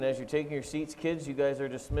As you're taking your seats, kids, you guys are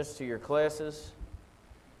dismissed to your classes.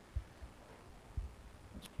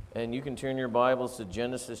 And you can turn your Bibles to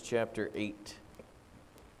Genesis chapter 8.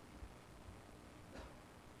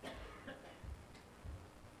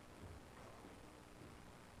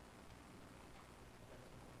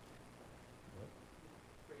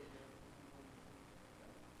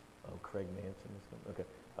 Oh, Craig Manson is coming. Okay.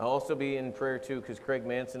 I'll also be in prayer too because Craig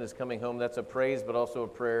Manson is coming home. That's a praise, but also a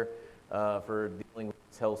prayer for dealing with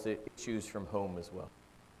health issues from home as well.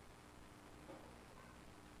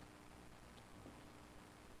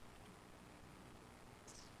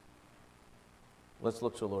 Let's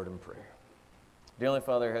look to the Lord in prayer. Dear Heavenly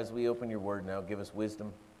Father, as we open your word now, give us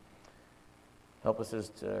wisdom. Help us as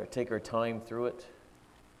to take our time through it.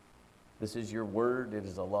 This is your word. It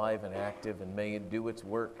is alive and active, and may it do its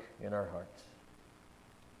work in our hearts.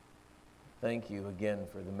 Thank you again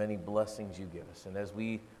for the many blessings you give us. And as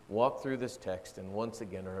we walk through this text and once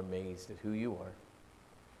again are amazed at who you are,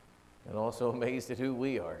 and also amazed at who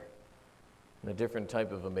we are, in a different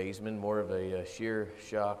type of amazement, more of a sheer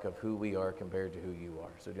shock of who we are compared to who you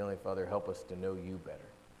are. So, dear Heavenly Father, help us to know you better.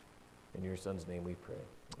 In your Son's name we pray.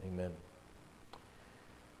 Amen.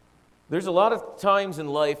 There's a lot of times in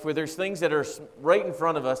life where there's things that are right in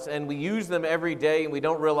front of us and we use them every day and we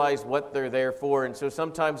don't realize what they're there for. And so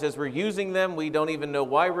sometimes as we're using them, we don't even know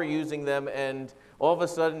why we're using them, and all of a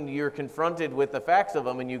sudden you're confronted with the facts of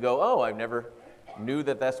them and you go, oh, I never knew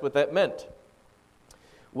that that's what that meant.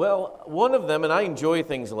 Well, one of them, and I enjoy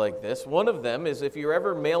things like this, one of them is if you're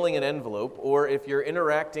ever mailing an envelope or if you're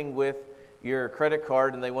interacting with your credit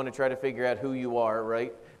card and they want to try to figure out who you are,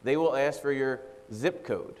 right? They will ask for your zip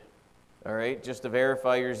code. All right, just to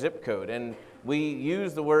verify your zip code. And we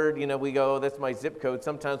use the word, we go, oh, that's my zip code.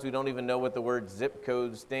 Sometimes we don't even know what the word zip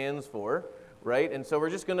code stands for, right? And so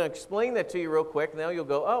we're just going to explain that to you real quick. Now you'll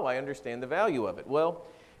go, oh, I understand the value of it. Well,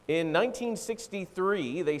 in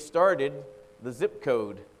 1963, they started the zip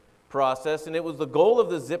code process, and it was the goal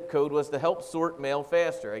of the zip code was to help sort mail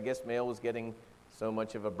faster. I guess mail was getting so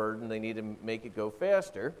much of a burden, they needed to make it go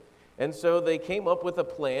faster. And so they came up with a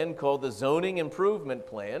plan called the Zoning Improvement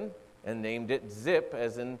Plan, and named it ZIP,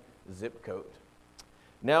 as in zip code.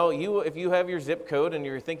 Now, if you have your zip code and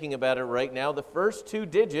you're thinking about it right now, the first two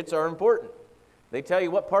digits are important. They tell you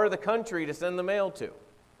what part of the country to send the mail to.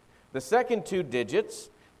 The second two digits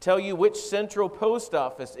tell you which central post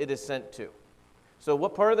office it is sent to. So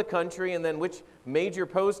what part of the country and then which major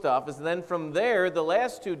post office, and then from there, the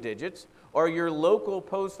last two digits are your local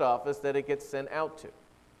post office that it gets sent out to.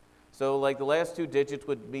 So like the last two digits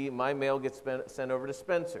would be my mail gets sent over to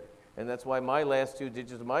Spencer. And that's why my last two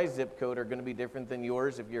digits of my zip code are going to be different than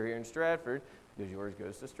yours if you're here in Stratford, because yours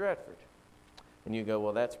goes to Stratford. And you go,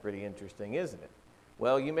 well, that's pretty interesting, isn't it?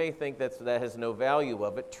 Well, you may think that has no value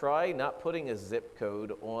of it. Try not putting a zip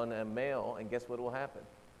code on a mail, and guess what will happen?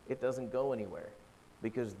 It doesn't go anywhere,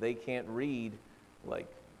 because they can't read, like,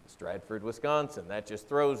 Stratford, Wisconsin. That just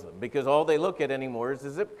throws them, because all they look at anymore is the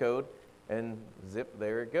zip code, and zip,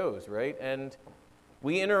 there it goes, right? And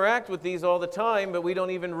we interact with these all the time, but we don't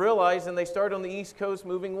even realize, and they start on the East Coast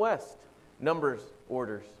moving west. Numbers,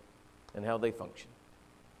 orders, and how they function.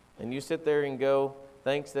 And you sit there and go,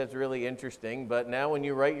 thanks, that's really interesting, but now when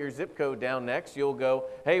you write your zip code down next, you'll go,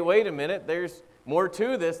 hey, wait a minute, there's more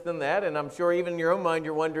to this than that, and I'm sure even in your own mind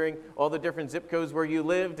you're wondering all the different zip codes where you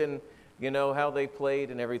lived and, how they played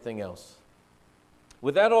and everything else.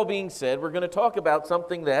 With that all being said, we're going to talk about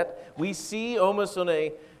something that we see almost on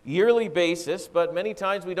a yearly basis, but many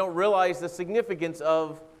times we don't realize the significance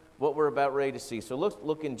of what we're about ready to see. So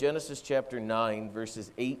look in Genesis chapter 9, verses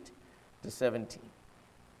 8 to 17.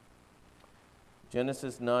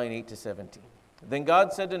 Genesis 9, 8 to 17. Then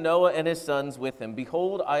God said to Noah and his sons with him,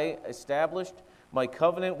 behold, I established my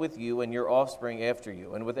covenant with you and your offspring after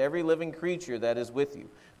you, and with every living creature that is with you,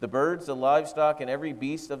 the birds, the livestock, and every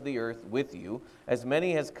beast of the earth with you, as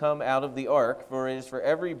many as come out of the ark, for it is for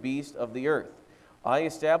every beast of the earth. I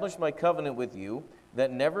establish my covenant with you,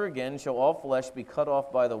 that never again shall all flesh be cut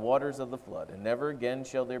off by the waters of the flood, and never again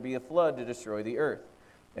shall there be a flood to destroy the earth.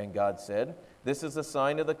 And God said, this is a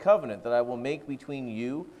sign of the covenant that I will make between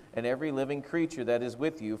you and every living creature that is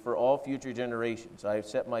with you for all future generations. I have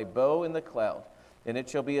set my bow in the cloud, and it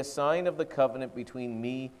shall be a sign of the covenant between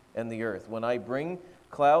me and the earth. When I bring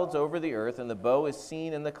clouds over the earth, and the bow is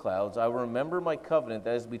seen in the clouds, I will remember my covenant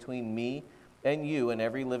that is between me and you and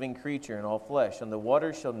every living creature and all flesh. And the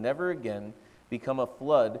waters shall never again become a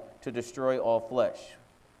flood to destroy all flesh.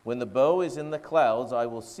 When the bow is in the clouds, I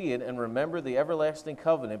will see it and remember the everlasting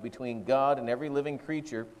covenant between God and every living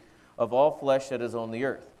creature of all flesh that is on the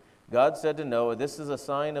earth. God said to Noah, "This is a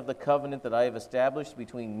sign of the covenant that I have established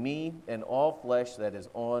between me and all flesh that is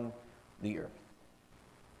on the earth."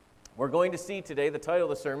 We're going to see today, the title of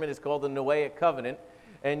the sermon is called the Noahic covenant.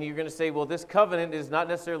 And you're going to say, well, this covenant is not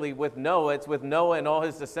necessarily with Noah. It's with Noah and all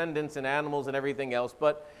his descendants and animals and everything else.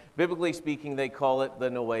 But biblically speaking, they call it the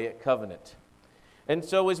Noahic covenant. And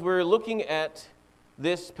so as we're looking at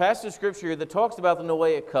this passage of Scripture that talks about the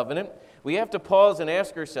Noahic covenant, we have to pause and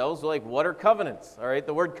ask ourselves, like, what are covenants? All right,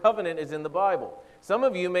 the word covenant is in the Bible. Some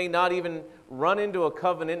of you may not even run into a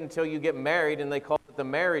covenant until you get married, and they call it the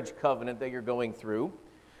marriage covenant that you're going through.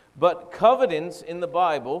 But covenants in the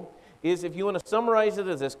Bible is, if you want to summarize it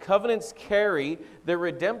as this, covenants carry the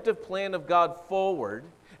redemptive plan of God forward.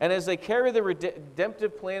 And as they carry the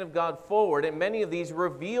redemptive plan of God forward, and many of these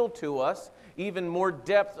reveal to us even more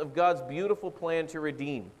depth of God's beautiful plan to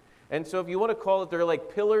redeem. And so if you want to call it, they're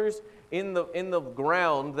like pillars in the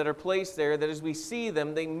ground that are placed there, that as we see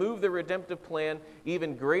them, they move the redemptive plan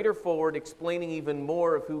even greater forward, explaining even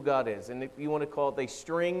more of who God is. And if you want to call it, they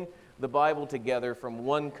string the Bible together from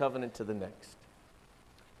one covenant to the next.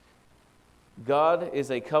 God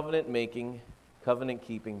is a covenant-making,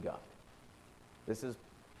 covenant-keeping God. This is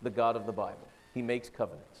the God of the Bible. He makes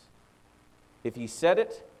covenants. If He said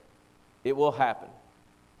it, it will happen,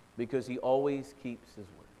 because He always keeps His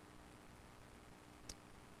word.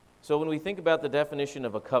 So when we think about the definition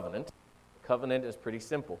of a covenant is pretty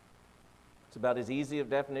simple. It's about as easy of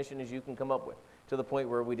definition as you can come up with, to the point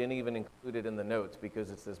where we didn't even include it in the notes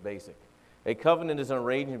because it's this basic. A covenant is an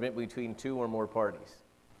arrangement between two or more parties.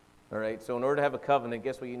 All right, so in order to have a covenant,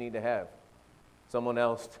 guess what you need to have? Someone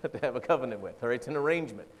else to have a covenant with. All right, it's an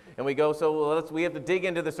arrangement. And we go, so we have to dig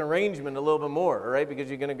into this arrangement a little bit more, all right? Because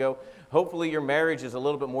you're going to go, hopefully your marriage is a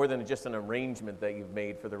little bit more than just an arrangement that you've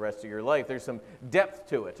made for the rest of your life. There's some depth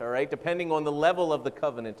to it, all right, depending on the level of the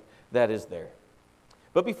covenant that is there.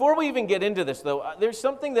 But before we even get into this, though, there's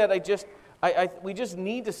something that we just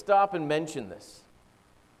need to stop and mention this.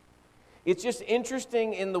 It's just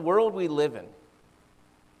interesting in the world we live in,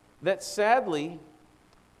 that sadly,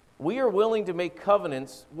 we are willing to make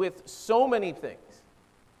covenants with so many things,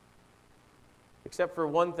 except for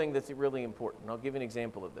one thing that's really important. I'll give you an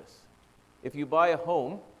example of this. If you buy a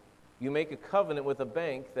home, you make a covenant with a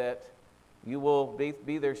bank that you will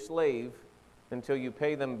be their slave until you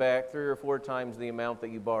pay them back 3 or 4 times the amount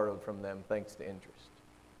that you borrowed from them, thanks to interest.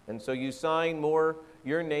 And so you sign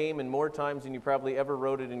your name in more times than you probably ever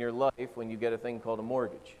wrote it in your life when you get a thing called a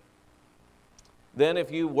mortgage. Then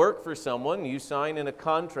if you work for someone, you sign in a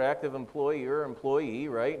contract of employer or employee,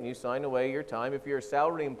 right? And you sign away your time. If you're a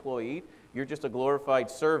salary employee, you're just a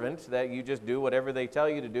glorified servant that you just do whatever they tell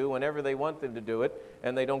you to do whenever they want them to do it,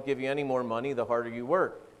 and they don't give you any more money the harder you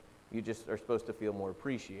work. You just are supposed to feel more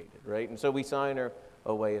appreciated, right? And so we sign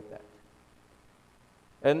away at that.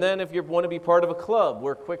 And then if you want to be part of a club,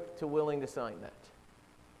 we're quick to willing to sign that.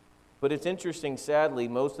 But it's interesting, sadly,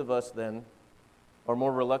 most of us then are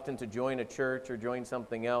more reluctant to join a church or join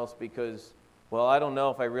something else because, well, I don't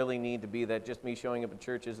know if I really need to be that. Just me showing up at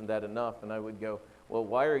church, isn't that enough? And I would go, well,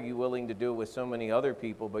 why are you willing to do it with so many other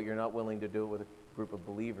people, but you're not willing to do it with a group of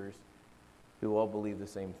believers who all believe the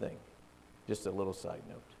same thing? Just a little side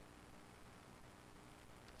note.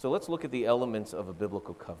 So let's look at the elements of a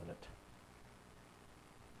biblical covenant.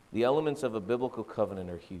 The elements of a biblical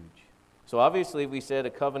covenant are huge. So obviously, we said a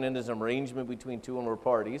covenant is an arrangement between 2 or more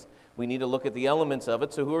parties. We need to look at the elements of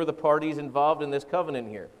it. So who are the parties involved in this covenant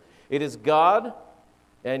here? It is God,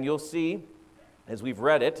 and you'll see, as we've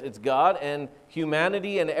read it, it's God and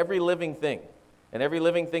humanity and every living thing. And every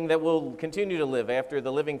living thing that will continue to live after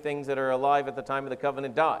the living things that are alive at the time of the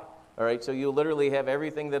covenant die. All right, so you literally have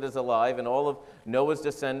everything that is alive and all of Noah's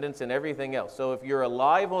descendants and everything else. So if you're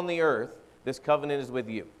alive on the earth, this covenant is with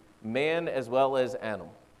you, man as well as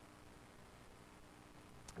animal.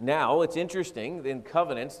 Now, it's interesting, in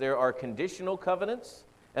covenants, there are conditional covenants,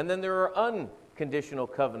 and then there are unconditional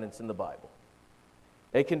covenants in the Bible.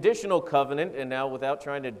 A conditional covenant, and now without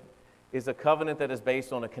trying to, is a covenant that is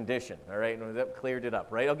based on a condition, all right? And that cleared it up,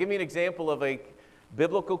 right? I'll give you an example of a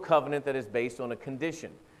biblical covenant that is based on a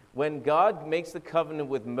condition. When God makes the covenant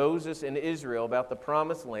with Moses and Israel about the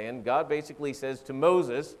promised land, God basically says to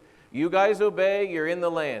Moses, you guys obey, you're in the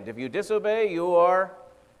land. If you disobey, you are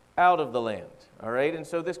out of the land. All right, and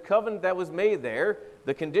so this covenant that was made there,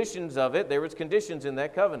 the conditions of it, there was conditions in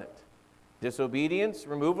that covenant. Disobedience,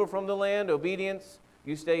 removal from the land. Obedience,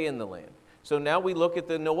 you stay in the land. So now we look at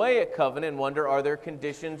the Noahic covenant and wonder, are there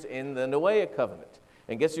conditions in the Noahic covenant?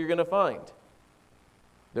 And guess what you're going to find?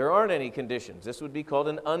 There aren't any conditions. This would be called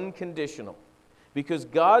an unconditional. Because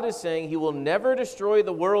God is saying He will never destroy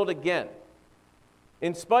the world again,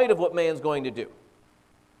 in spite of what man's going to do.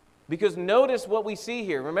 Because notice what we see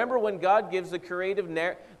here. Remember when God gives the creative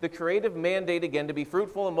mandate again to be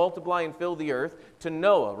fruitful and multiply and fill the earth to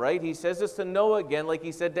Noah, right? He says this to Noah again like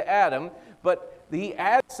he said to Adam, but he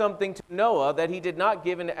adds something to Noah that he did not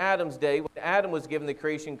give in Adam's day when Adam was given the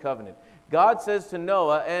creation covenant. God says to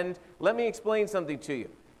Noah, and let me explain something to you.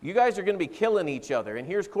 You guys are going to be killing each other, and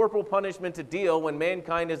here's corporal punishment to deal when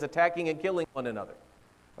mankind is attacking and killing one another.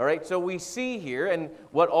 All right, so we see here, and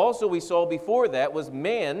what also we saw before that was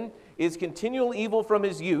man is continual evil from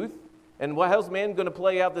his youth. And how's man going to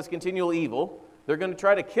play out this continual evil? They're going to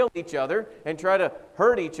try to kill each other and try to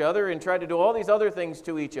hurt each other and try to do all these other things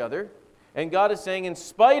to each other. And God is saying, in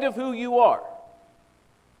spite of who you are,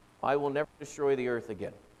 I will never destroy the earth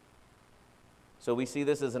again. So we see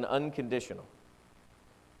this as an unconditional.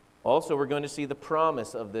 Also, we're going to see the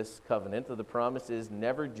promise of this covenant. The promise is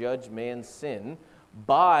never judge man's sin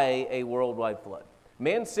by a worldwide flood.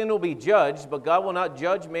 Man's sin will be judged, but God will not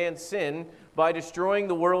judge man's sin by destroying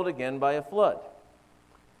the world again by a flood.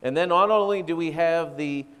 And then not only do we have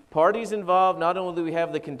the parties involved, not only do we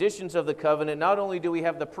have the conditions of the covenant, not only do we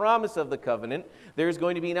have the promise of the covenant, there's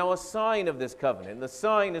going to be now a sign of this covenant. The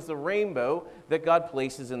sign is the rainbow that God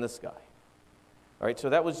places in the sky. All right, so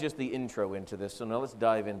that was just the intro into this. So now let's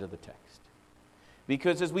dive into the text.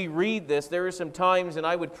 Because as we read this, there are some times, and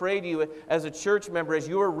I would pray to you as a church member, as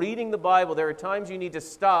you are reading the Bible, there are times you need to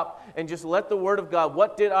stop and just let the Word of God,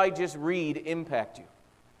 what did I just read, impact you.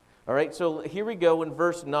 All right, so here we go in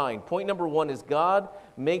verse 9. Point number 1 is God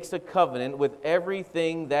makes a covenant with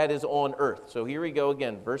everything that is on earth. So here we go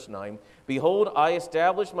again, verse 9. Behold, I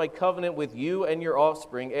establish my covenant with you and your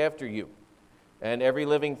offspring after you, and every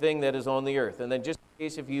living thing that is on the earth. And then just in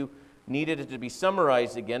case if you needed it to be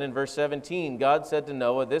summarized again, in verse 17, God said to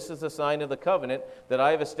Noah, this is the sign of the covenant that I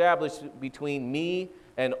have established between me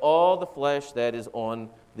and all the flesh that is on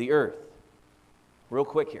the earth. Real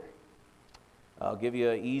quick here. I'll give you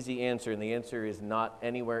an easy answer, and the answer is not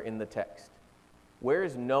anywhere in the text. Where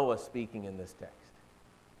is Noah speaking in this text?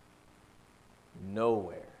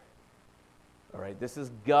 Nowhere. All right, this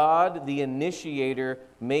is God, the initiator,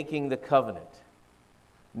 making the covenant.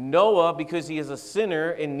 Noah, because he is a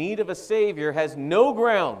sinner in need of a Savior, has no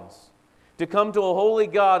grounds to come to a holy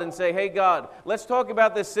God and say, hey, God, let's talk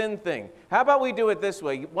about this sin thing. How about we do it this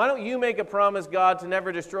way? Why don't you make a promise, God, to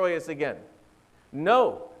never destroy us again?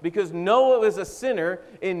 No, because Noah is a sinner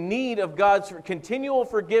in need of God's continual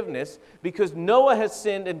forgiveness because Noah has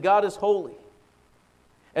sinned and God is holy.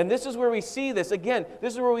 And this is where we see this. Again,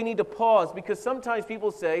 this is where we need to pause because sometimes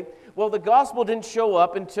people say, well, the gospel didn't show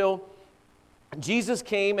up until Jesus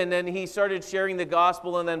came and then he started sharing the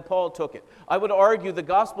gospel and then Paul took it. I would argue the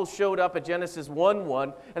gospel showed up at Genesis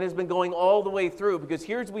 1:1 and has been going all the way through because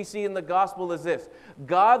here's what we see in the gospel is this.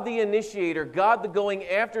 God the initiator, God the going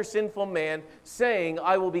after sinful man saying,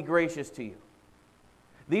 I will be gracious to you.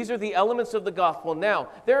 These are the elements of the gospel. Now,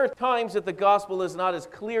 there are times that the gospel is not as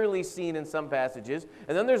clearly seen in some passages,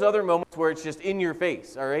 and then there's other moments where it's just in your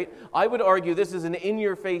face, all right? I would argue this is an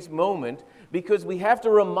in-your-face moment because we have to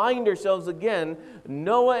remind ourselves again,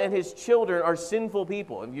 Noah and his children are sinful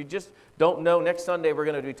people. And you just don't know, next Sunday we're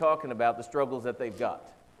going to be talking about the struggles that they've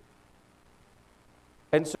got.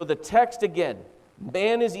 And so the text again,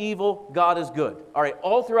 man is evil, God is good. All right,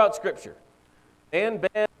 all throughout Scripture. Man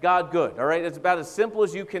bad, God good. All right, it's about as simple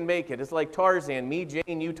as you can make it. It's like Tarzan, me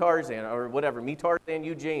Jane, you Tarzan, or whatever, me Tarzan,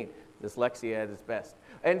 you Jane. Dyslexia at its best.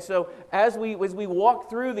 And so as we walk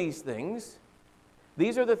through these things,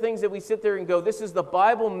 these are the things that we sit there and go, this is the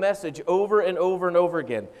Bible message over and over and over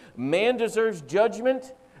again. Man deserves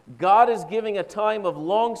judgment. God is giving a time of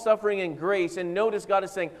long suffering and grace. And notice God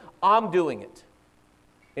is saying, I'm doing it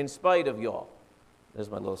in spite of y'all. There's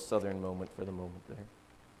my little southern moment for the moment there.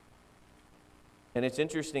 And it's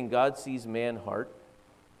interesting, God sees man's heart,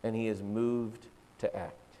 and he is moved to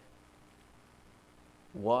act.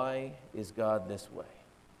 Why is God this way?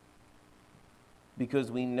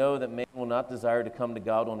 Because we know that man will not desire to come to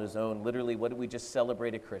God on his own. Literally, what did we just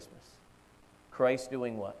celebrate at Christmas? Christ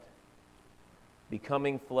doing what?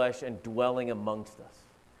 Becoming flesh and dwelling amongst us.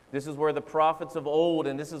 This is where the prophets of old,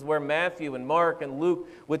 and this is where Matthew and Mark and Luke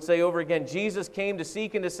would say over again, Jesus came to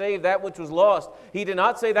seek and to save that which was lost. He did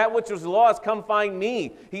not say that which was lost, come find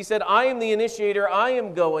me. He said, I am the initiator. I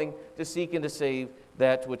am going to seek and to save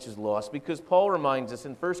that which is lost. Because Paul reminds us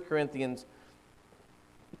in 1 Corinthians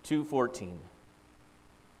 2:14.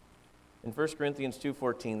 In 1 Corinthians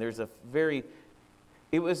 2:14, there's a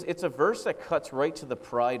it's a verse that cuts right to the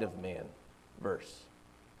pride of man verse.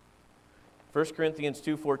 1 Corinthians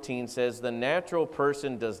 2:14 says, the natural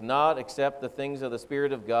person does not accept the things of the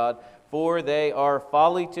Spirit of God, for they are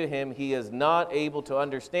folly to him. He is not able to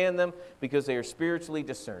understand them because they are spiritually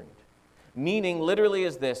discerned. Meaning, literally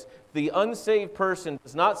is this: the unsaved person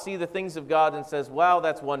does not see the things of God and says, wow,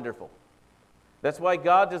 that's wonderful. That's why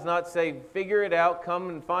God does not say, figure it out, come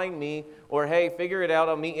and find me, or hey, figure it out,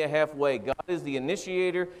 I'll meet you halfway. God is the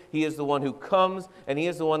initiator. He is the one who comes, and He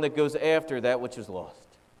is the one that goes after that which is lost.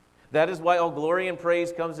 That is why all glory and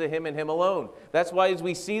praise comes to Him and Him alone. That's why as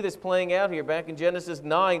we see this playing out here, back in Genesis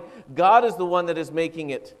 9, God is the one that is making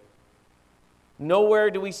it. Nowhere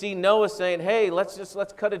do we see Noah saying, hey, let's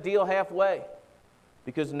cut a deal halfway.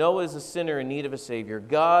 Because Noah is a sinner in need of a Savior.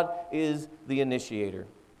 God is the initiator.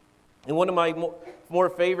 And one of my more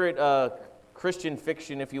favorite Christian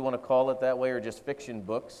fiction, if you want to call it that way, or just fiction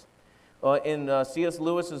books, in C.S.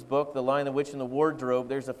 Lewis's book, The Lion, the Witch, and the Wardrobe,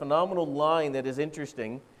 there's a phenomenal line that is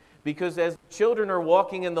interesting, because as children are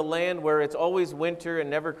walking in the land where it's always winter and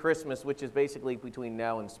never Christmas, which is basically between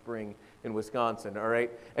now and spring in Wisconsin, all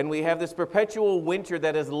right? And we have this perpetual winter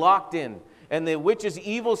that is locked in. And the witch's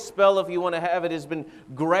evil spell, if you want to have it, has been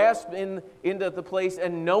grasped into the place,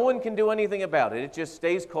 and no one can do anything about it. It just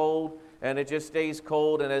stays cold, and it just stays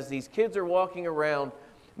cold. And as these kids are walking around,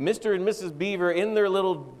 Mr. and Mrs. Beaver, in their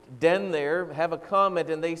little den there, have a comment,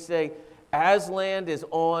 and they say, Aslan is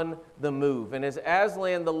on the move. And as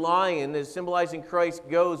Aslan, the lion, is symbolizing Christ,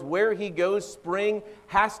 goes, where he goes, spring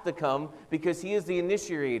has to come, because he is the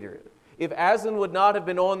initiator. If Aslan would not have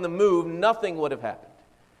been on the move, nothing would have happened.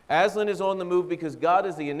 Aslan is on the move because God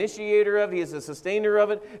is the initiator of it, He is the sustainer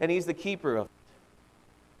of it, and He's the keeper of it.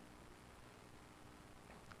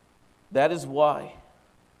 That is why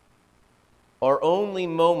our only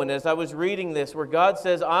moment, as I was reading this, where God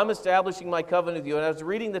says, I'm establishing my covenant with you, and I was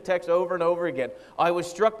reading the text over and over again, I was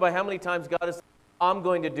struck by how many times God has said, I'm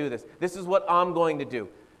going to do this. This is what I'm going to do,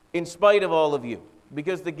 in spite of all of you.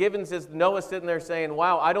 Because the given says, Noah's sitting there saying,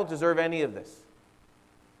 wow, I don't deserve any of this.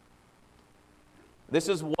 This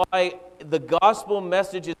is why the gospel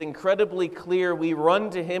message is incredibly clear. We run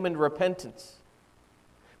to Him in repentance.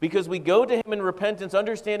 Because we go to Him in repentance,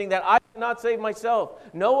 understanding that I cannot save myself.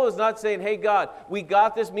 Noah is not saying, hey God, we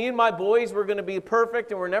got this. Me and my boys, we're going to be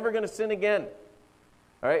perfect and we're never going to sin again.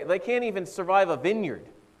 All right? They can't even survive a vineyard,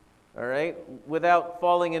 all right, without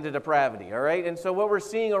falling into depravity. All right? And so what we're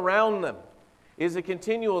seeing around them is a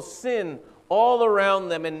continual sin all around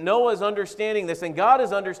them, and Noah is understanding this, and God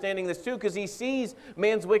is understanding this too, because he sees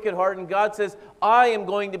man's wicked heart, and God says, I am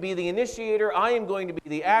going to be the initiator, I am going to be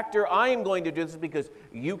the actor, I am going to do this because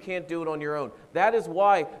you can't do it on your own. That is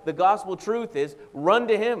why the gospel truth is, run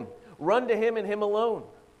to Him and Him alone.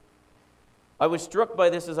 I was struck by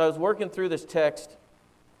this as I was working through this text.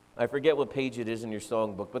 I forget what page it is in your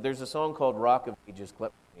songbook, but there's a song called Rock of Ages.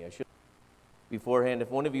 I should beforehand, if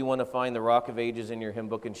one of you want to find the Rock of Ages in your hymn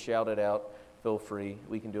book and shout it out, feel free.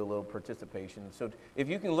 We can do a little participation. So if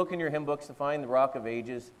you can look in your hymn books to find the Rock of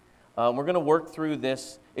Ages, we're going to work through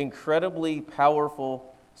this incredibly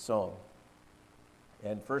powerful song.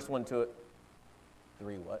 And first one to it,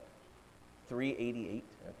 388? Okay.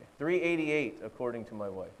 388, according to my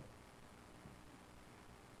wife.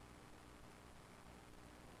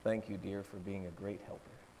 Thank you, dear, for being a great helper.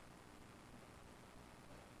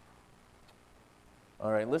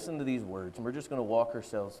 All right, listen to these words, and we're just going to walk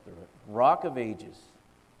ourselves through it. Rock of Ages,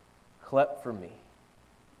 cleft for me.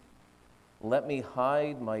 Let me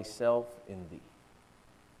hide myself in Thee.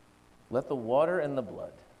 Let the water and the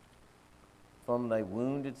blood from Thy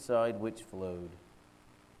wounded side which flowed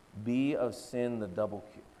be of sin the double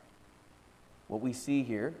cure. What we see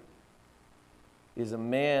here is a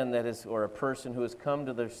man that is, or a person who has come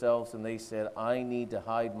to themselves and they said, I need to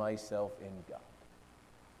hide myself in God.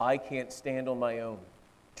 I can't stand on my own.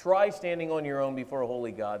 Try standing on your own before a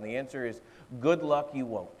holy God. And the answer is, good luck, you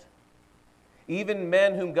won't. Even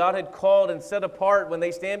men whom God had called and set apart, when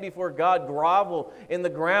they stand before God, grovel in the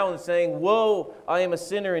ground saying, woe, I am a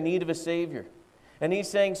sinner in need of a Savior. And he's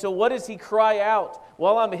saying, so what does he cry out?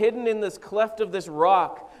 While I'm hidden in this cleft of this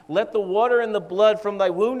rock, let the water and the blood from Thy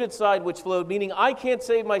wounded side which flowed, meaning I can't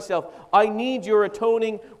save myself. I need Your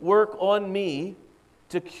atoning work on me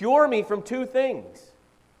to cure me from two things.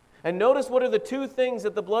 And notice what are the two things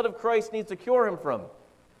that the blood of Christ needs to cure him from.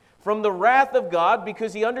 From the wrath of God,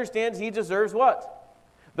 because he understands he deserves what?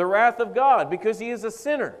 The wrath of God, because he is a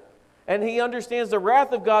sinner. And he understands the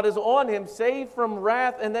wrath of God is on him, saved from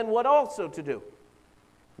wrath, and then what also to do?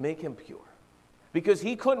 Make him pure. Because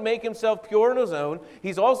he couldn't make himself pure on his own.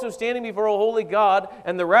 He's also standing before a holy God,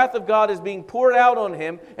 and the wrath of God is being poured out on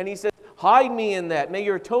him. And he says, hide me in that. May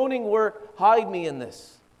Your atoning work hide me in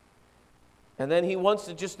this. And then he wants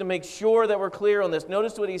to just to make sure that we're clear on this.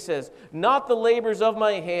 Notice what he says. Not the labors of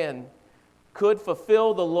my hand could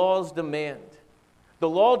fulfill the law's demand. The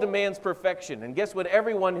law demands perfection. And guess what?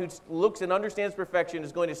 Everyone who looks and understands perfection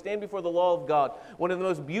is going to stand before the law of God. One of the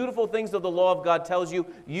most beautiful things of the law of God tells you,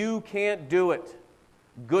 you can't do it.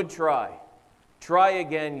 Good try. Try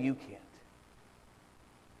again, you can't.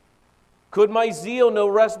 Could my zeal know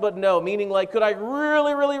rest but no? Meaning like, could I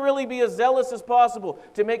really be as zealous as possible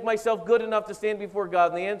to make myself good enough to stand before God?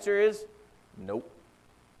 And the answer is, nope.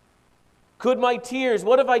 Could my tears,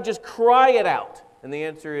 what if I just cry it out? And the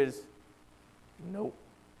answer is, nope.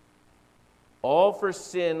 All for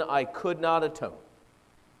sin I could not atone.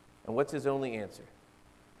 And what's his only answer?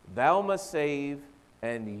 Thou must save,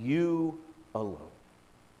 and you alone.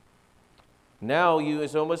 Now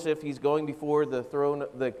it's almost as if he's going before the throne,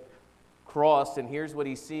 the cross, and here's what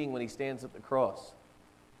he's seeing when he stands at the cross.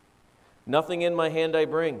 Nothing in my hand I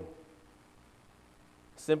bring.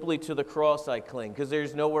 Simply to the cross I cling, because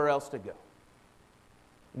there's nowhere else to go.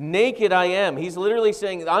 Naked I am. He's literally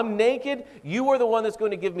saying, I'm naked, you are the one that's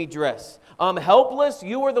going to give me dress. I'm helpless,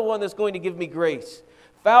 you are the one that's going to give me grace.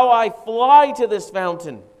 Foul I fly to this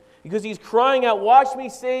fountain, because he's crying out, wash me,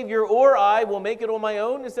 Savior, or I will make it on my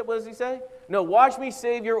own. Is that what does he say? No, wash me,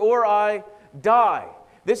 Savior, or I die.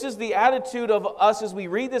 This is the attitude of us as we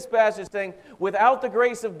read this passage, saying, without the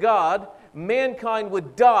grace of God, mankind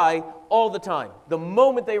would die all the time. The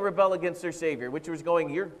moment they rebel against their Savior, which was going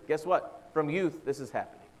here, guess what? From youth, this is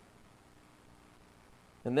happening.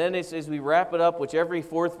 And then as we wrap it up, which every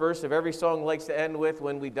fourth verse of every song likes to end with,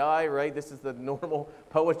 when we die, right? This is the normal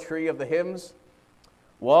poetry of the hymns.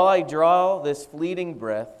 While I draw this fleeting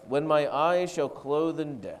breath, when my eyes shall clothe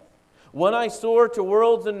in death, when I soar to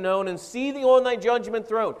worlds unknown and see thee on thy judgment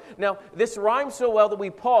throne. Now, this rhymes so well that we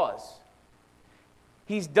pause.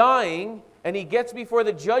 He's dying, and he gets before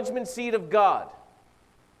the judgment seat of God.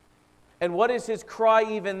 And what is his cry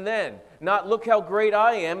even then? Not, look how great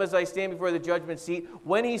I am as I stand before the judgment seat.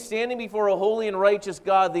 When he's standing before a holy and righteous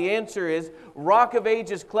God, the answer is, Rock of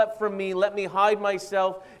ages, cleft from me, let me hide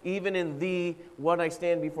myself even in thee when I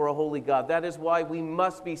stand before a holy God. That is why we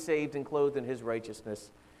must be saved and clothed in his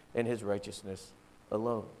righteousness and his righteousness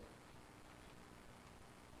alone.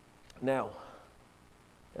 Now,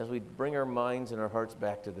 as we bring our minds and our hearts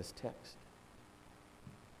back to this text,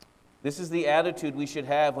 this is the attitude we should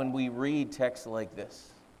have when we read texts like this.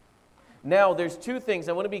 Now, there's two things.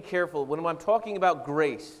 I want to be careful. When I'm talking about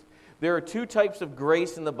grace, there are two types of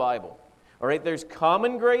grace in the Bible. All right, there's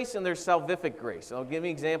common grace and there's salvific grace. I'll give you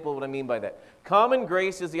an example of what I mean by that. Common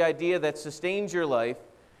grace is the idea that sustains your life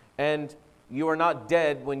and you are not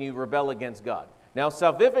dead when you rebel against God. Now,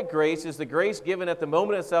 salvific grace is the grace given at the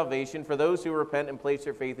moment of salvation for those who repent and place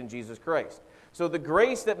their faith in Jesus Christ. So the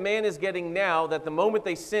grace that man is getting now, that the moment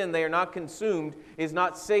they sin, they are not consumed, is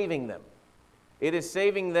not saving them. It is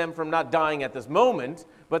saving them from not dying at this moment,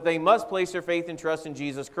 but they must place their faith and trust in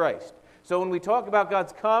Jesus Christ. So when we talk about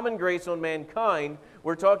God's common grace on mankind,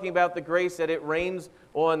 we're talking about the grace that it rains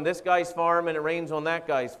on this guy's farm and it rains on that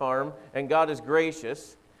guy's farm, and God is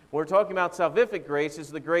gracious. We're talking about salvific grace is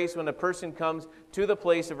the grace when a person comes to the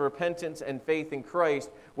place of repentance and faith in Christ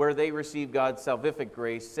where they receive God's salvific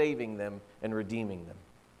grace, saving them and redeeming them.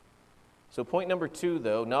 So point number two,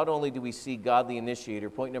 though, not only do we see God the initiator,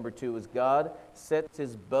 point number two is God sets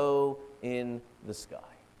his bow in the sky.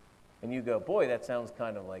 And you go, boy, that sounds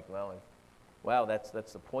kind of like, wow, that's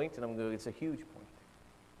the point, and I'm going, it's a huge point.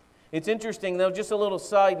 It's interesting, though, just a little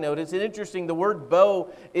side note. It's interesting, the word bow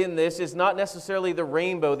in this is not necessarily the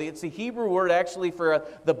rainbow. It's the Hebrew word actually for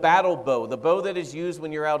the battle bow, the bow that is used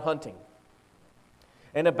when you're out hunting.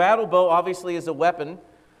 And a battle bow obviously is a weapon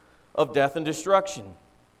of death and destruction.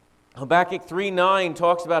 Habakkuk 3:9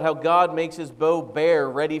 talks about how God makes his bow bare,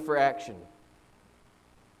 ready for action.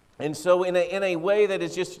 And so in a way that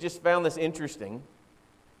is just found this interesting,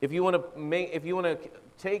 if you want to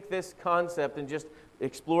take this concept and just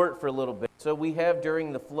explore it for a little bit. So we have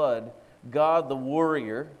during the flood, God the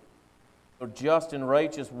warrior, a just and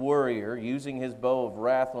righteous warrior, using his bow of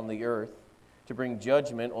wrath on the earth to bring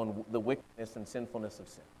judgment on the wickedness and sinfulness of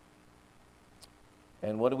sin.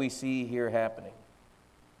 And what do we see here happening?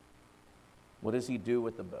 What does he do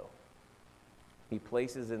with the bow? He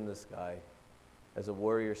places in the sky as a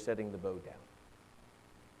warrior setting the bow down.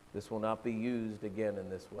 This will not be used again in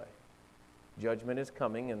this way. Judgment is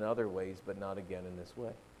coming in other ways, but not again in this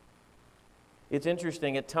way. It's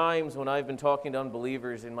interesting, at times when I've been talking to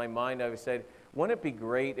unbelievers, in my mind I've said, wouldn't it be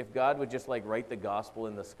great if God would just write the gospel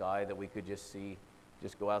in the sky that we could just see,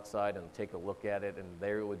 just go outside and take a look at it, and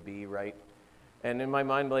there it would be, right? And in my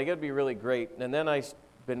mind, it would be really great. And then I've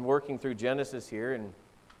been working through Genesis here, and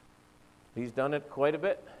he's done it quite a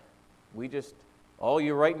bit.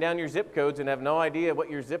 You write down your zip codes and have no idea what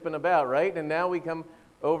you're zipping about, right? And now we come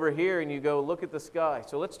over here and you go, look at the sky.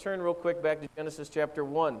 So let's turn real quick back to Genesis chapter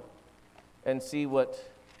 1 and see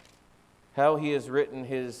how he has written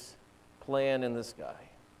his plan in the sky.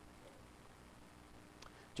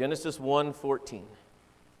 Genesis 1:14.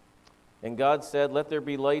 And God said, let there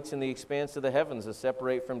be lights in the expanse of the heavens to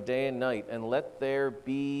separate from day and night, and let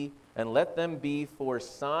them be for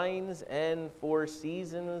signs and for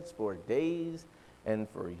seasons, for days and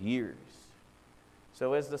for years.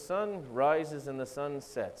 So as the sun rises and the sun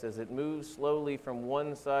sets, as it moves slowly from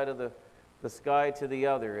one side of the sky to the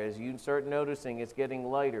other, as you start noticing it's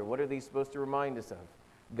getting lighter, what are these supposed to remind us of?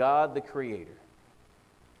 God the Creator.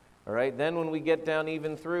 All right, then when we get down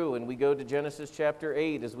even through and we go to Genesis chapter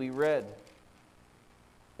 8 as we read,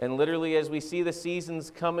 and literally as we see the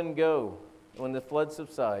seasons come and go when the flood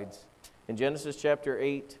subsides, in Genesis chapter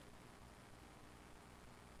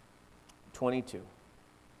 8:22.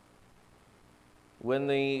 When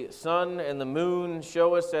the sun and the moon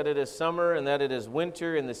show us that it is summer and that it is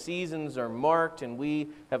winter and the seasons are marked and we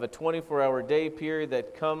have a 24-hour day period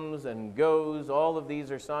that comes and goes, all of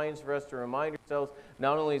these are signs for us to remind ourselves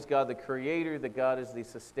not only is God the Creator, that God is the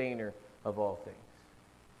sustainer of all things.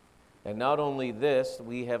 And not only this,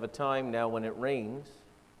 we have a time now when it rains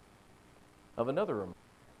of another reminder.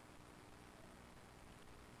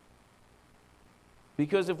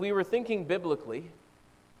 Because if we were thinking biblically,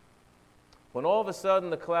 when all of a sudden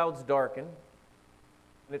the clouds darken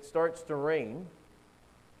and it starts to rain,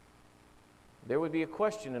 there would be a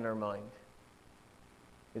question in our mind.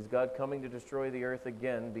 Is God coming to destroy the earth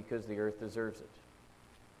again because the earth deserves it?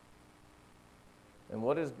 And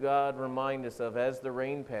what does God remind us of as the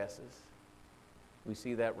rain passes? We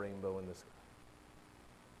see that rainbow in the sky.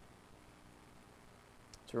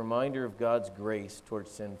 It's a reminder of God's grace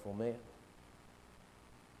towards sinful man.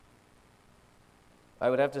 I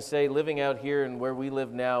would have to say, living out here and where we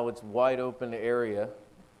live now, it's wide open area.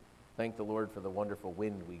 Thank the Lord for the wonderful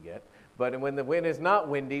wind we get. But when the wind is not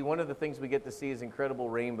windy, one of the things we get to see is incredible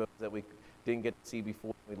rainbows that we didn't get to see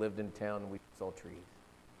before. We lived in town and we saw trees.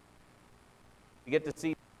 We get to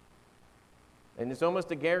see, and it's almost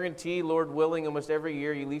a guarantee, Lord willing, almost every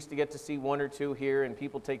year you at least get to see one or two here, and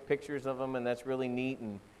people take pictures of them, and that's really neat.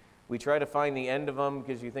 And we try to find the end of them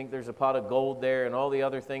because you think there's a pot of gold there and all the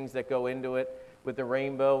other things that go into it with the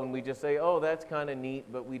rainbow, and we just say, oh, that's kind of neat,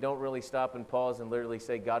 but we don't really stop and pause and literally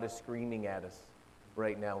say, God is screaming at us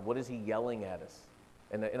right now. What is he yelling at us?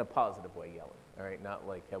 In a positive way yelling, all right? Not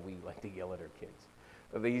like how we like to yell at our kids.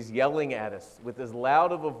 But he's yelling at us with as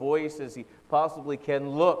loud of a voice as he possibly can.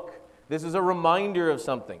 Look, this is a reminder of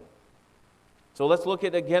something. So let's look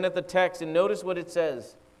again at the text and notice what it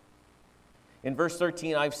says. In verse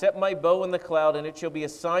 13, I've set my bow in the cloud, and it shall be a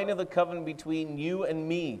sign of the covenant between you and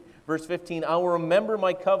me. Verse 15, I will remember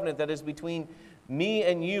my covenant that is between me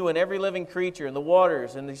and you and every living creature in the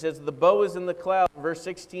waters. And he says, the bow is in the cloud. Verse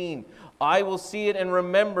 16, I will see it and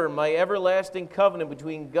remember my everlasting covenant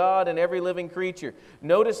between God and every living creature.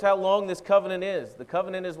 Notice how long this covenant is. The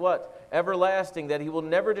covenant is what? Everlasting, that he will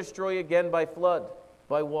never destroy again by flood,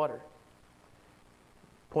 by water.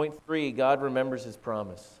 Point 3, God remembers his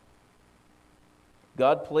promise.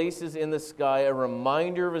 God places in the sky a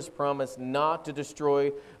reminder of his promise not to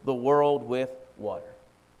destroy the world with water.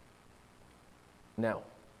 Now,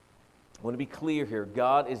 I want to be clear here.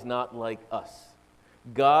 God is not like us.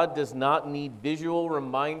 God does not need visual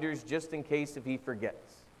reminders just in case if he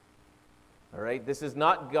forgets. All right? This is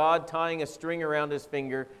not God tying a string around his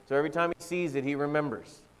finger, so every time he sees it, he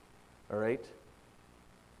remembers. All right?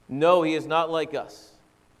 No, he is not like us.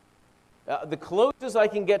 The closest I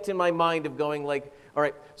can get to my mind of going like, all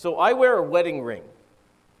right, so I wear a wedding ring.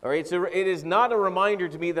 All right, so it is not a reminder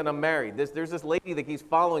to me that I'm married. There's this lady that keeps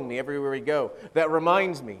following me everywhere we go that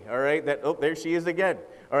reminds me, all right, that, oh, there she is again.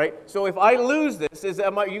 All right, so if I lose this,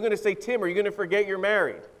 are you going to say, Tim, are you going to forget you're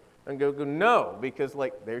married? And go, no, because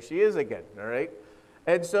like, there she is again, all right?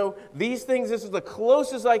 And so these things, this is the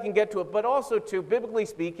closest I can get to it, but also too, biblically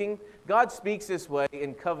speaking, God speaks this way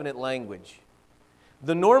in covenant language.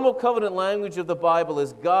 The normal covenant language of the Bible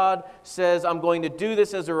is God says, I'm going to do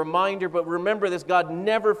this as a reminder, but remember this, God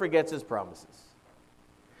never forgets his promises.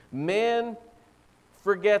 Man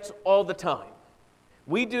forgets all the time.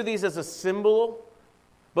 We do these as a symbol,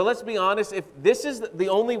 but let's be honest, if this is the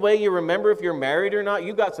only way you remember if you're married or not,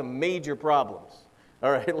 you got some major problems.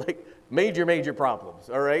 All right, like major problems,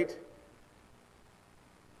 all right?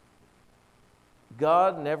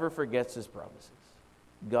 God never forgets his promises.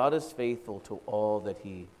 God is faithful to all that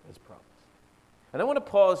he has promised. And I want to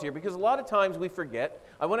pause here because a lot of times we forget.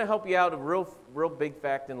 I want to help you out a real big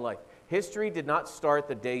fact in life. History did not start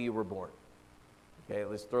the day you were born. Okay,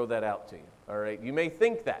 let's throw that out to you. All right, you may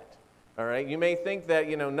think that. All right? You may think that,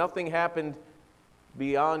 nothing happened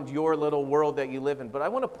beyond your little world that you live in. But I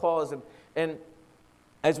want to pause and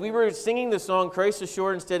as we were singing the song, Christ is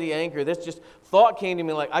Sure and Steady Anchor, this just thought came to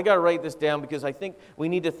me like, I got to write this down because I think we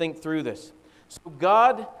need to think through this. So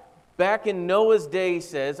God, back in Noah's day,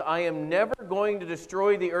 says, I am never going to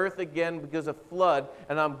destroy the earth again because of flood,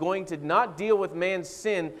 and I'm going to not deal with man's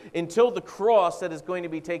sin until the cross that is going to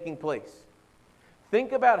be taking place.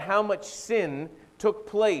 Think about how much sin took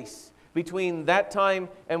place between that time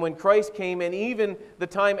and when Christ came, and even the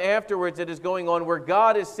time afterwards that is going on, where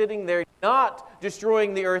God is sitting there not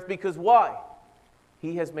destroying the earth, because why?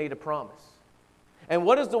 He has made a promise. And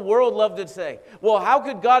what does the world love to say? Well, how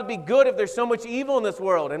could God be good if there's so much evil in this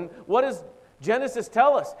world? And what does Genesis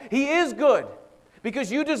tell us? He is good,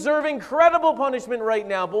 because you deserve incredible punishment right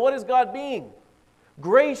now. But what is God being?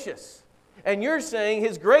 Gracious. And you're saying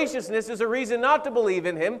His graciousness is a reason not to believe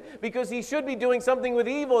in Him, because He should be doing something with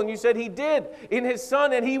evil. And you said He did in His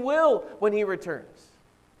Son, and He will when He returns.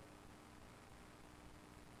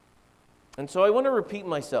 And so I want to repeat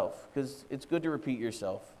myself, because it's good to repeat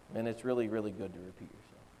yourself, and it's really, really good to repeat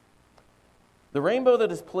yourself. The rainbow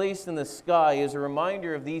that is placed in the sky is a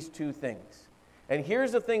reminder of these two things. And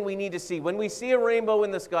here's the thing we need to see. When we see a rainbow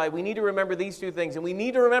in the sky, we need to remember these two things, and we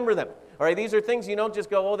need to remember them. All right, these are things you don't just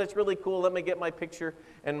go, oh, that's really cool. Let me get my picture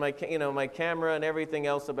and my camera and everything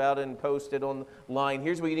else about it and post it online.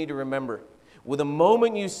 Here's what you need to remember. Well, the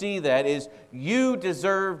moment you see that is you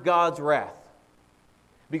deserve God's wrath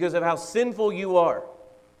because of how sinful you are.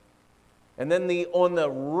 And then on the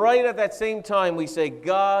right at that same time, we say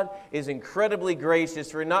God is incredibly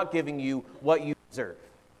gracious for not giving you what you deserve.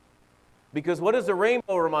 Because what does the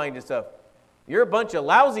rainbow remind us of? You're a bunch of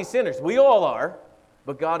lousy sinners. We all are.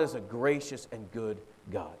 But God is a gracious and good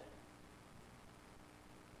God.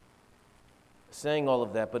 Saying all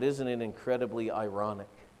of that, but isn't it incredibly ironic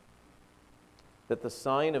that the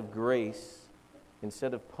sign of grace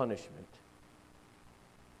instead of punishment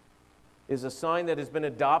is a sign that has been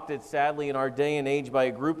adopted, sadly, in our day and age by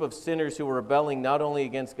a group of sinners who are rebelling not only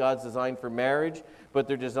against God's design for marriage, but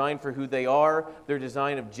their design for who they are, their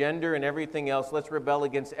design of gender and everything else. Let's rebel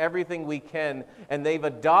against everything we can. And they've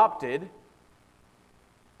adopted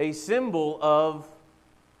a symbol of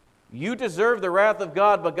you deserve the wrath of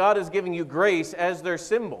God, but God is giving you grace as their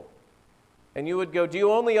symbol. And you would go, do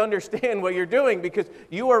you only understand what you're doing? Because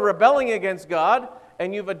you are rebelling against God,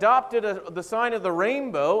 and you've adopted the sign of the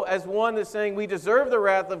rainbow as one that's saying we deserve the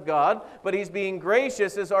wrath of God, but He's being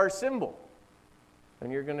gracious as our symbol.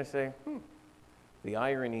 And you're going to say, the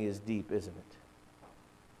irony is deep, isn't it?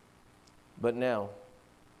 But now,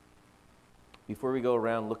 before we go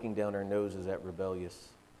around looking down our noses at rebellious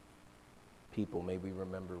people, may we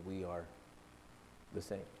remember we are the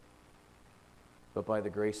same. But by the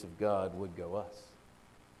grace of God would go us.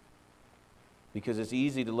 Because it's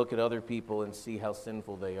easy to look at other people and see how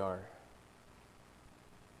sinful they are.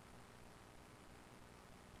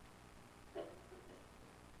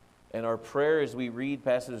 And our prayer as we read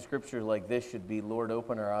passages of Scripture like this should be, Lord,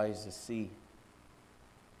 open our eyes to see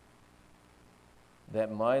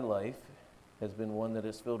that my life has been one that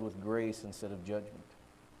is filled with grace instead of judgment.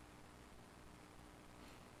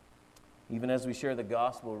 Even as we share the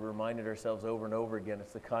gospel, we reminded ourselves over and over again,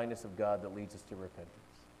 it's the kindness of God that leads us to repentance.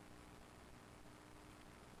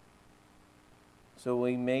 So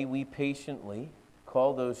may we patiently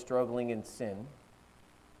call those struggling in sin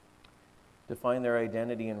to find their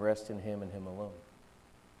identity and rest in Him and Him alone.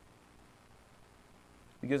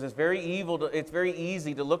 Because it's very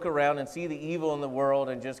easy to look around and see the evil in the world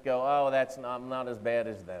and just go, oh, I'm not as bad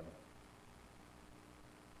as them.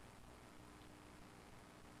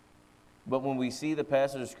 But when we see the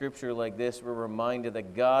passage of Scripture like this, we're reminded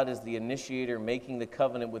that God is the initiator making the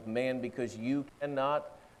covenant with man, because you cannot,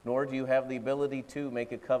 nor do you have the ability to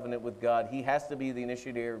make a covenant with God. He has to be the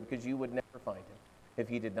initiator, because you would never find Him if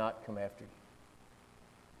He did not come after you.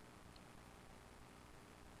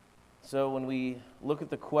 So when we look at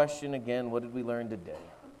the question again, what did we learn today?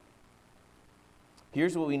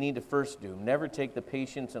 Here's what we need to first do. Never take the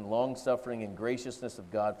patience and long-suffering and graciousness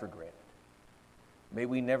of God for granted. May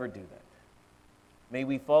we never do that. May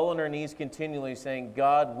we fall on our knees continually saying,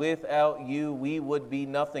 God, without you, we would be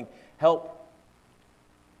nothing. Help.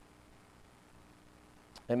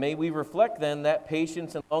 And may we reflect then that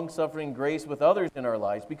patience and long-suffering grace with others in our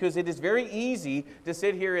lives, because it is very easy to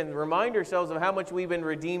sit here and remind ourselves of how much we've been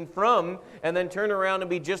redeemed from, and then turn around and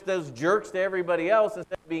be just those jerks to everybody else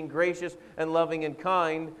instead of being gracious and loving and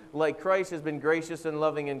kind like Christ has been gracious and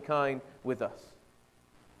loving and kind with us.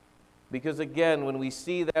 Because again, when we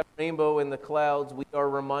see that rainbow in the clouds, we are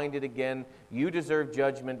reminded again, you deserve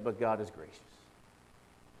judgment, but God is gracious.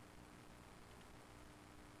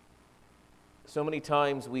 So many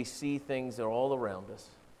times we see things that are all around us,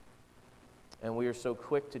 and we are so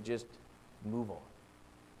quick to just move on.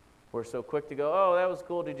 We're so quick to go, oh, that was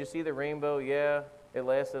cool. Did you see the rainbow? Yeah, it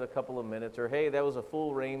lasted a couple of minutes. Or, hey, that was a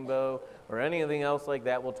full rainbow. Or anything else like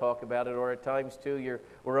that, we'll talk about it. Or at times, too, you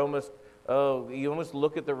almost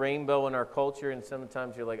look at the rainbow in our culture, and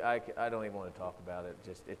sometimes you're like, I don't even want to talk about it.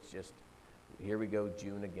 It's just, here we go,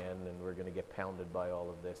 June again, and we're going to get pounded by all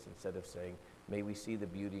of this, instead of saying, may we see the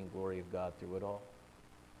beauty and glory of God through it all.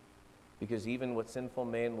 Because even what sinful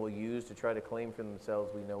man will use to try to claim for themselves,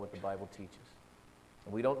 we know what the Bible teaches.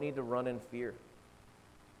 And we don't need to run in fear.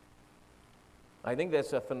 I think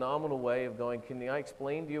that's a phenomenal way of going, can I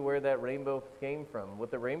explain to you where that rainbow came from?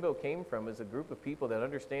 What the rainbow came from is a group of people that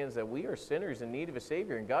understands that we are sinners in need of a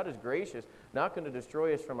Savior, and God is gracious, not going to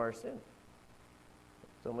destroy us from our sin.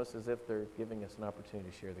 It's almost as if they're giving us an opportunity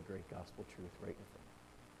to share the great gospel truth right in front.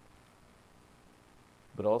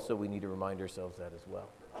 But also we need to remind ourselves that as well.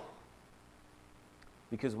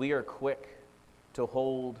 Because we are quick to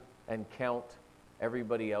hold and count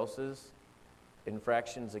everybody else's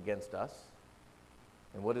infractions against us.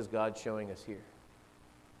 And what is God showing us here?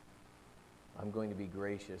 I'm going to be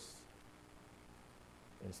gracious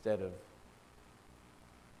instead of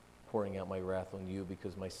pouring out my wrath on you,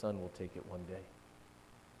 because my son will take it one day.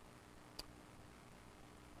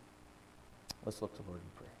 Let's look to the Lord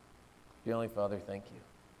in prayer. Dear Heavenly Father, thank you.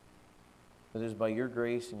 That it is by your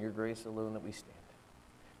grace and your grace alone that we stand.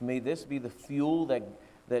 May this be the fuel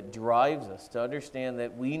that drives us to understand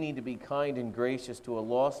that we need to be kind and gracious to a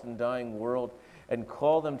lost and dying world, and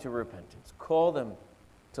call them to repentance. Call them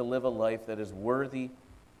to live a life that is worthy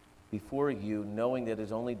before you, knowing that it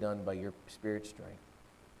is only done by your Spirit's strength.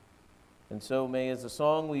 And so may, as the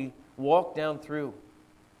song we walk down through,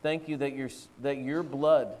 thank you that your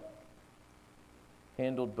blood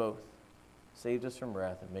handled both, saved us from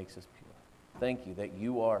wrath, and makes us pure. Thank you that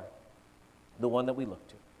you are the one that we look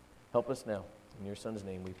to. Help us now. In your Son's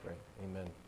name we pray. Amen.